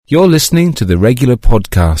You're listening to the regular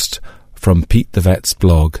podcast from Pete the Vet's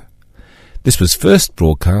blog. This was first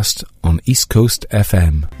broadcast on East Coast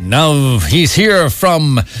FM. Now he's here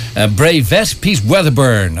from Brave Vet, Pete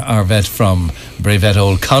Weatherburn, our vet from Brave Vet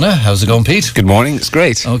Old Connor. How's it going, Pete? Good morning, it's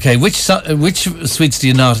great. Okay, which sweets do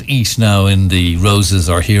you not eat now in the Roses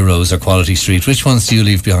or Heroes or Quality Street? Which ones do you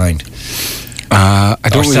leave behind? I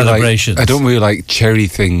don't really like cherry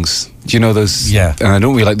things. Do you know those? Yeah. And I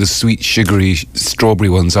don't really like the sweet, sugary strawberry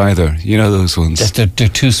ones either. You know those ones? They're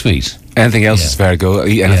too sweet. Anything else is fair go. I'll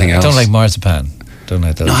eat anything else. I don't like marzipan. Don't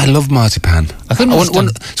like those. No, I love marzipan. It's one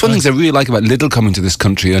of the things I really like about Lidl coming to this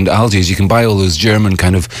country and Aldi is you can buy all those German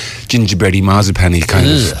kind of gingerbready, marzipan-y kind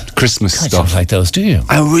of Christmas stuff. You don't like those, do you?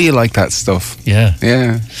 I really like that stuff. Yeah.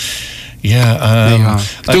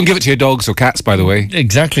 Don't give it to your dogs or cats, by the way.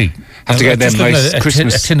 Exactly. Have to get them nice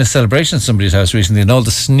Christmas. A tin of Celebration at somebody's house recently, and all the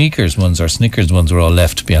Snickers ones were all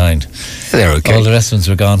left behind. They're okay. All the rest of ones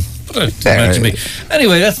were gone.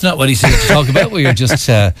 Anyway, that's not what he's here to talk about. We were just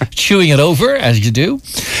chewing it over, as you do.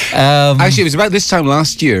 Actually, it was about this time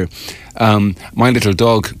last year. My little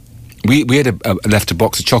dog, we had left a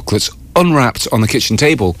box of chocolates unwrapped on the kitchen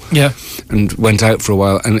table. Yeah. And went out for a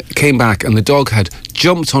while and came back and the dog had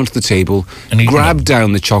jumped onto the table and grabbed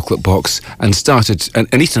down the chocolate box and started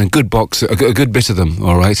and eaten a good box, a good bit of them,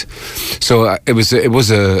 all right? So that's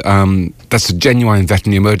a genuine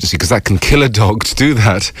veterinary emergency because that can kill a dog to do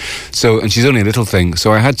that. So, and she's only a little thing.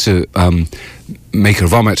 So I had to make her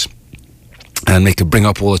vomit and make her bring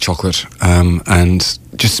up all the chocolate, and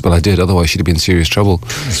just what I did. Otherwise, she'd have been in serious trouble.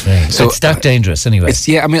 So it's that dangerous, anyway.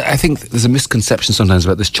 I think there's a misconception sometimes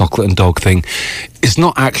about this chocolate and dog thing. It's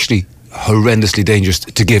not actually horrendously dangerous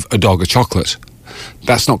to give a dog a chocolate.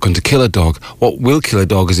 That's not going to kill a dog. What will kill a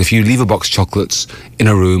dog is if you leave a box of chocolates in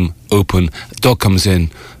a room open, a dog comes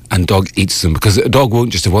in, and dog eats them, because a dog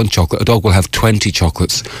won't just have one chocolate, a dog will have 20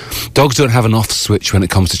 chocolates. Dogs don't have an off switch when it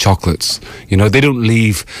comes to chocolates. You know, they don't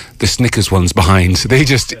leave the Snickers ones behind. They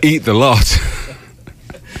just eat the lot.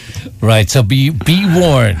 Right, so be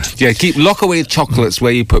warned. Yeah, lock away chocolates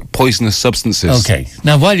where you put poisonous substances. Okay.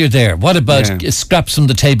 Now, while you're there, what about scraps from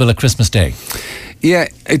the table at Christmas Day? Yeah,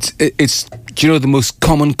 it's do you know the most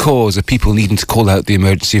common cause of people needing to call out the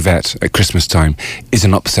emergency vet at Christmas time is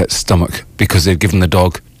an upset stomach because they've given the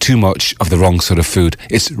dog too much of the wrong sort of food.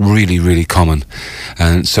 It's really, really common.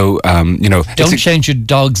 And so, don't change your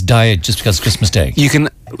dog's diet just because it's Christmas Day. You can.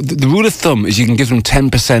 The rule of thumb is you can give them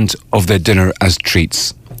 10% of their dinner as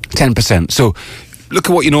treats. 10%. So look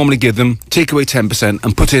at what you normally give them, take away 10%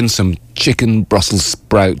 and put in some chicken, Brussels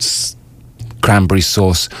sprouts, cranberry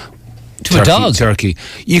sauce. To a dog? Turkey.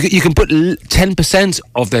 You can put 10%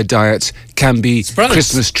 of their diet can be sprouts.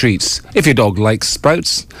 Christmas treats. If your dog likes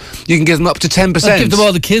sprouts, you can give them up to 10%. I'll give them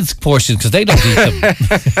all the kids' portions because they don't eat them.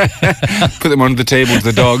 Put them under the table to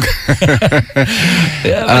the dog.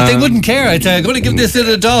 But they wouldn't care. I'd say, I'm going to give this to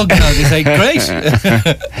the dog now. They say, great.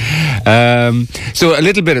 So a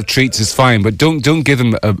little bit of treats is fine, but don't give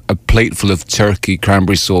them a plate full of turkey,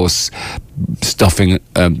 cranberry sauce, stuffing,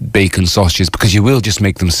 bacon, sausages, because you will just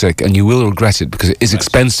make them sick and you will regret it because it is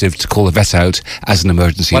expensive to call the vet out as an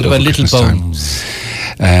emergency. What about little bones?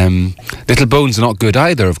 Little bones are not good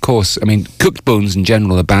either, of course. I mean, cooked bones in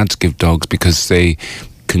general are bad to give dogs because they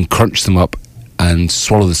can crunch them up and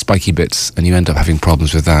swallow the spiky bits and you end up having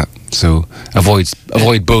problems with that. So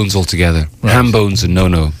avoid bones altogether. Right. Ham bones are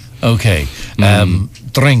no. Okay.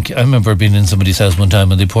 Drink. I remember being in somebody's house one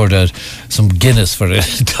time and they poured out some Guinness for a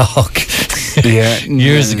dog.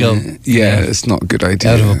 Years ago. Yeah, it's not a good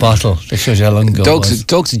idea. Out of a bottle. That shows you how long ago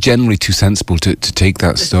Dogs are generally too sensible to take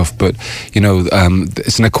that stuff, but,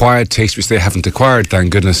 it's an acquired taste which they haven't acquired,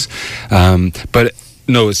 thank goodness. But,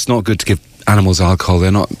 no, it's not good to give animals alcohol.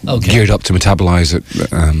 They're not geared up to metabolize it.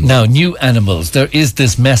 Now, new animals, there is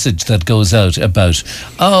this message that goes out about,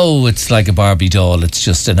 it's like a Barbie doll, it's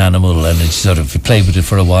just an animal, and it's sort of, you play with it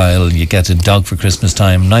for a while and you get a dog for Christmas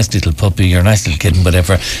time, nice little puppy or nice little kitten,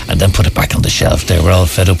 whatever, and then put it back on the shelf. They were all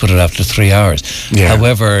fed up with it after 3 hours.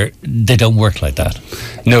 However, they don't work like that.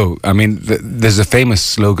 No, I mean, there's a famous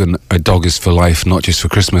slogan, a dog is for life, not just for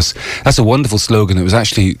Christmas. That's a wonderful slogan. It was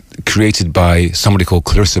actually created by somebody called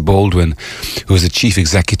Clarissa Baldwin, who was the chief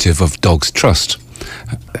executive of Dogs Trust.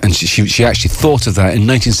 And she actually thought of that in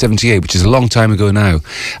 1978, which is a long time ago now.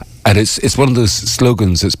 And it's one of those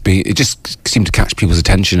slogans it just seemed to catch people's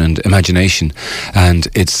attention and imagination. And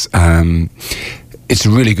it's a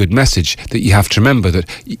really good message that you have to remember that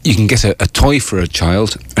you can get a toy for a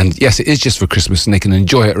child, and yes, it is just for Christmas, and they can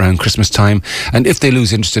enjoy it around Christmas time. And if they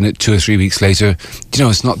lose interest in it 2 or 3 weeks later,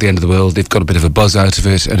 it's not the end of the world. They've got a bit of a buzz out of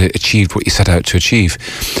it, and it achieved what you set out to achieve.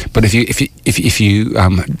 But if you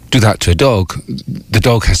do that to a dog, the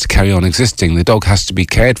dog has to carry on existing. The dog has to be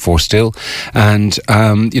cared for still, and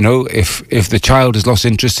if the child has lost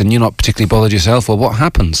interest and you're not particularly bothered yourself, well, what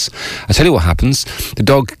happens? I tell you what happens. The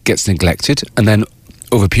dog gets neglected, and then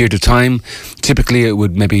over a period of time, typically it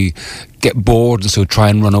would maybe get bored and so try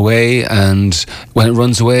and run away. And when it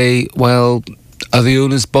runs away, well, are the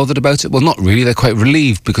owners bothered about it? Well, not really. They're quite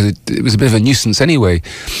relieved because it was a bit of a nuisance anyway.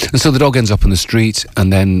 And so the dog ends up on the street,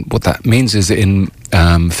 and then what that means is that in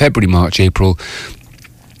February, March, April,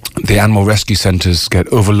 the animal rescue centres get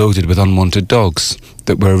overloaded with unwanted dogs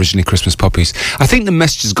that were originally Christmas puppies. I think the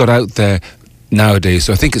message has got out there nowadays,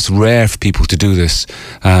 so I think it's rare for people to do this,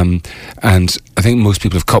 and I think most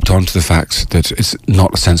people have copped on to the fact that it's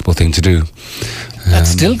not a sensible thing to do. That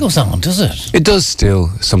still goes on, does it? It does still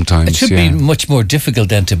sometimes. It should be much more difficult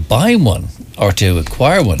than to buy one or to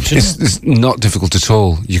acquire one, shouldn't it? It's not difficult at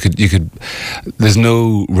all. You could. There's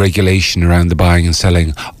no regulation around the buying and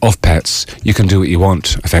selling of pets. You can do what you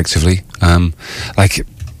want, effectively.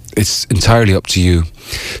 It's entirely up to you.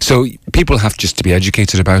 So people have just to be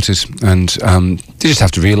educated about it, and they just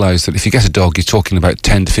have to realise that if you get a dog, you're talking about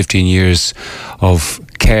 10 to 15 years of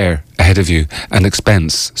care ahead of you and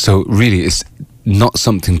expense. So really, it's not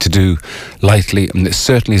something to do lightly, and it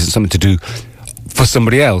certainly isn't something to do for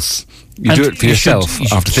somebody else. You do it for yourself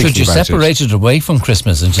after thinking about it. Should you separate it away from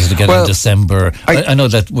Christmas and just get it in December? I know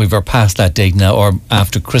that we're past that date now, or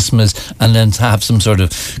after Christmas, and then to have some sort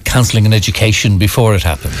of counselling and education before it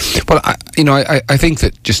happens. Well, I think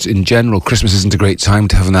that just in general, Christmas isn't a great time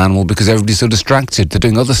to have an animal because everybody's so distracted. They're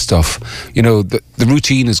doing other stuff. The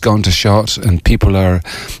routine has gone to shot, and people are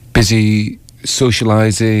busy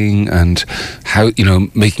socializing and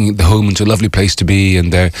making the home into a lovely place to be,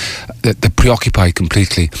 and they're preoccupied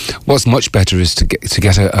completely. What's much better is to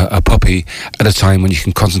get a puppy at a time when you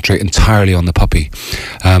can concentrate entirely on the puppy.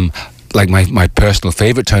 Like my personal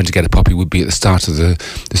favourite time to get a puppy would be at the start of the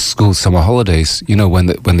school summer holidays. When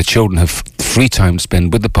the children have free time to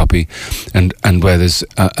spend with the puppy, and where there's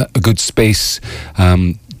a good space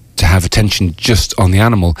to have attention just on the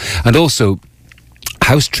animal. And also,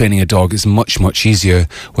 house training a dog is much, much easier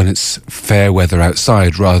when it's fair weather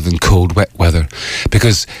outside rather than cold, wet weather.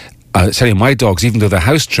 Because I tell you, my dogs, even though they're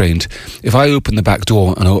house trained, if I open the back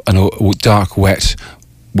door on a dark, wet,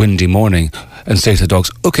 windy morning and say to the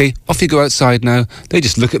dogs, okay, off you go outside now, they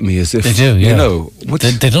just look at me as if, they do, yeah.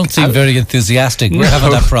 They don't seem very enthusiastic. We're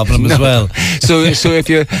having that problem as well. So if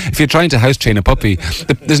you're trying to house train a puppy,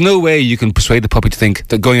 there's no way you can persuade the puppy to think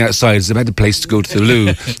that going outside is a better place to go to the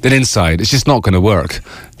loo than inside. It's just not going to work.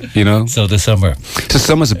 So the summer. So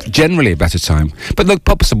summer's generally a better time. But look,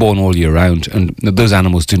 pups are born all year round, and those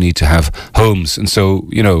animals do need to have homes. And so,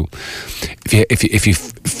 if you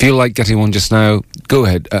feel like getting one just now, go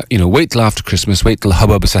ahead. Wait till after Christmas, wait till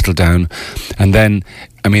hubbub has settled down, and then,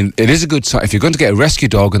 it is a good time. If you're going to get a rescue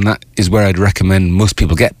dog, and that is where I'd recommend most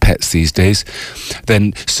people get pets these days,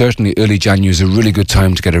 then certainly early January is a really good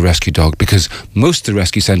time to get a rescue dog, because most of the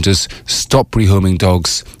rescue centres stop rehoming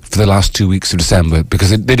dogs for the last 2 weeks of December because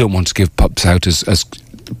they don't want to give pups out as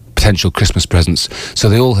potential Christmas presents. So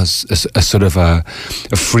they all have a sort of a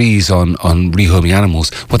freeze on rehoming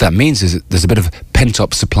animals. What that means is that there's a bit of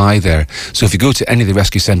pent-up supply there. So if you go to any of the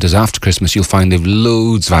rescue centres after Christmas, you'll find they've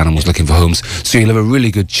loads of animals looking for homes. So you'll have a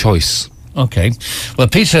really good choice. Okay. Well,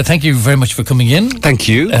 Peter, thank you very much for coming in. Thank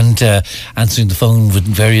you. And answering the phone with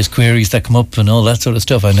various queries that come up and all that sort of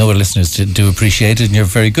stuff. I know our listeners do appreciate it, and you're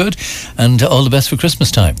very good. And all the best for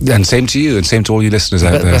Christmas time. And same to you, and same to all your listeners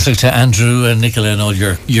out there. Best luck to Andrew and Nicola and all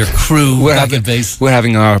your crew back at base. We're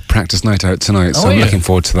having our practice night out tonight, so I'm looking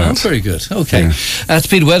forward to that. Oh, very good. Okay. Yeah. That's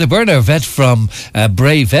Pete Wedderburn, our vet from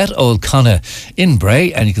Bray Vet, Old Connah in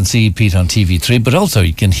Bray. And you can see Pete on TV3, but also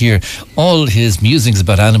you can hear all his musings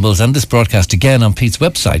about animals and this broadcast again on Pete's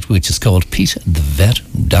website, which is called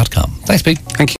petethevet.com. Thanks, Pete. Thank you.